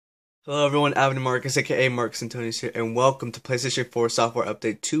Hello everyone, Avenue Marcus, aka Marcus Antonius here, and welcome to PlayStation 4 Software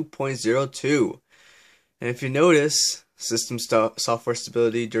Update 2.02. And if you notice, software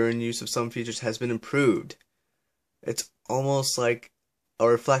stability during use of some features has been improved. It's almost like a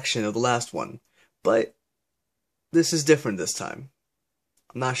reflection of the last one, but this is different this time.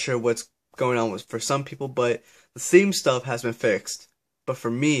 I'm not sure what's going on for some people, but the theme stuff has been fixed. But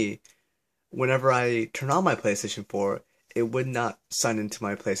for me, whenever I turn on my PlayStation 4, it would not sign into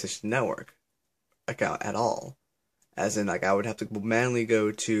my PlayStation Network account at all. As in, like, I would have to manually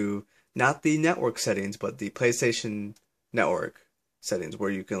go to not the network settings, but the PlayStation Network settings where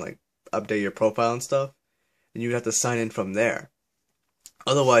you can, like, update your profile and stuff, and you'd have to sign in from there.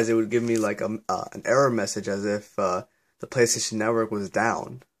 Otherwise, it would give me, like, an error message as if the PlayStation Network was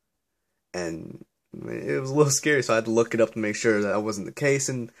down. And it was a little scary, so I had to look it up to make sure that wasn't the case,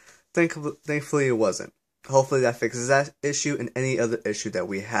 and thankfully it wasn't. Hopefully that fixes that issue and any other issue that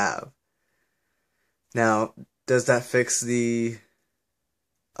we have. Now, does that fix the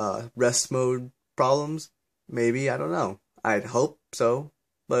rest mode problems? Maybe, I don't know. I'd hope so,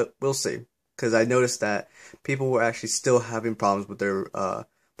 but we'll see. Because I noticed that people were actually still having problems with their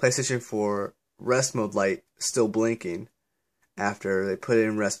PlayStation 4 rest mode light still blinking after they put it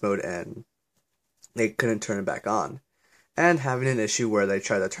in rest mode and they couldn't turn it back on. And having an issue where they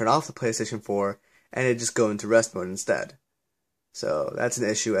try to turn off the PlayStation 4 and it just go into rest mode instead. So that's an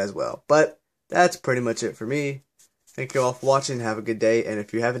issue as well. But that's pretty much it for me. Thank you all for watching. Have a good day. And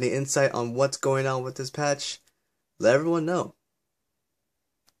if you have any insight on what's going on with this patch, let everyone know.